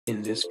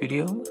In this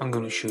video, I'm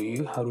going to show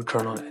you how to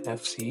turn on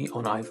NFC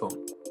on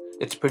iPhone.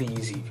 It's pretty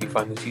easy. If you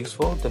find this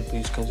useful, then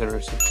please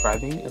consider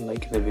subscribing and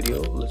liking the video.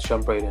 Let's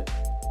jump right in.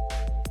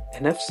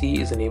 NFC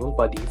is enabled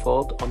by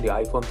default on the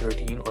iPhone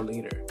 13 or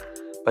later,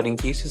 but in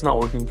case it's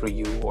not working for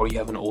you or you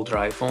have an older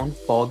iPhone,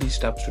 follow these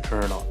steps to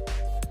turn it on.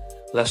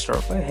 Let's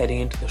start by heading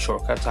into the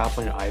Shortcuts app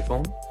on your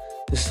iPhone.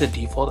 This is the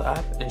default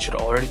app and should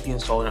already be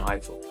installed on your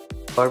iPhone.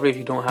 However, if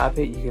you don't have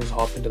it, you can just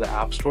hop into the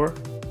App Store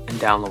and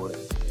download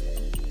it.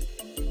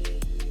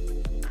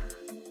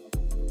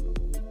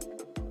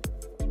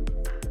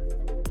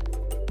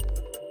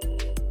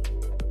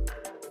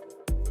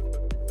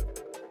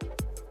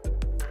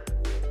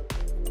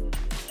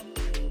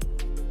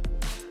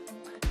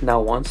 Now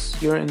once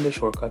you're in the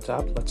Shortcuts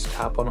app, let's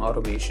tap on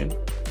Automation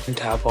and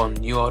tap on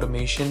New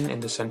Automation in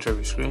the center of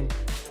your screen.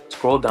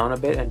 Scroll down a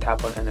bit and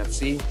tap on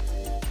NFC.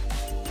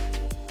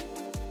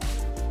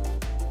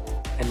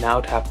 And now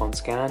tap on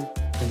Scan,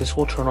 and this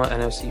will turn on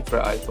NFC for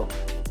your iPhone.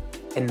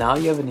 And now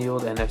you have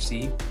enabled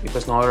NFC if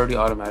it's not already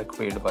automatic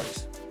for your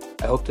device.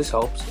 I hope this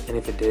helps, and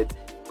if it did,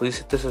 please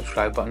hit the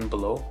subscribe button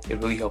below. It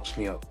really helps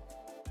me out.